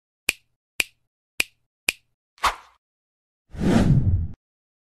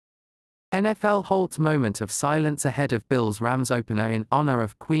NFL holds moment of silence ahead of Bills-Rams opener in honor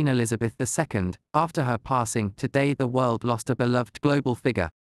of Queen Elizabeth II. After her passing, today the world lost a beloved global figure.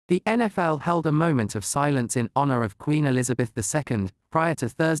 The NFL held a moment of silence in honor of Queen Elizabeth II, prior to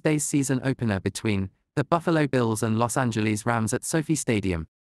Thursday's season opener between the Buffalo Bills and Los Angeles Rams at SoFi Stadium.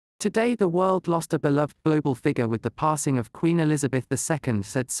 Today the world lost a beloved global figure with the passing of Queen Elizabeth II,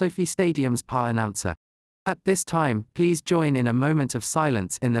 said SoFi Stadium's PA announcer. At this time, please join in a moment of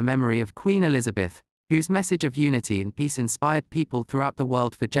silence in the memory of Queen Elizabeth, whose message of unity and peace inspired people throughout the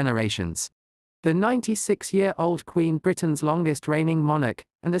world for generations. The 96-year-old Queen, Britain's longest reigning monarch,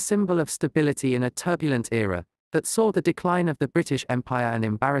 and a symbol of stability in a turbulent era that saw the decline of the British Empire and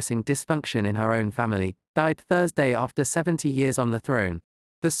embarrassing dysfunction in her own family, died Thursday after 70 years on the throne.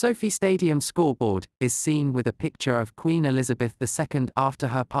 The SoFi Stadium scoreboard is seen with a picture of Queen Elizabeth II after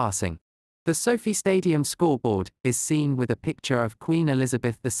her passing. The SoFi Stadium scoreboard is seen with a picture of Queen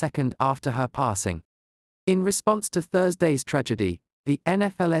Elizabeth II after her passing. In response to Thursday's tragedy, the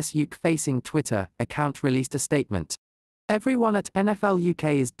NFL's UK-facing Twitter account released a statement. Everyone at NFL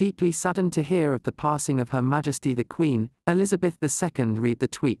UK is deeply saddened to hear of the passing of Her Majesty the Queen Elizabeth II. Read the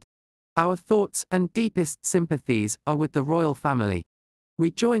tweet. Our thoughts and deepest sympathies are with the royal family.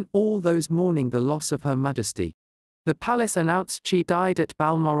 We join all those mourning the loss of Her Majesty. The palace announced she died at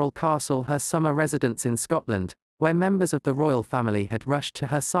Balmoral Castle, her summer residence in Scotland, where members of the royal family had rushed to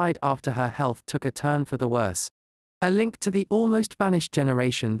her side after her health took a turn for the worse. A link to the almost vanished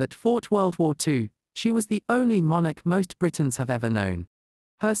generation that fought World War II, she was the only monarch most Britons have ever known.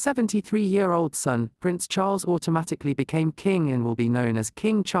 Her 73-year-old son, Prince Charles, automatically became king and will be known as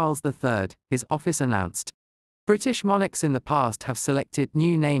King Charles III, his office announced. British monarchs in the past have selected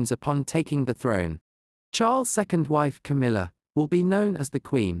new names upon taking the throne. Charles' second wife, Camilla, will be known as the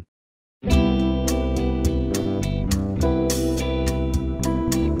Queen.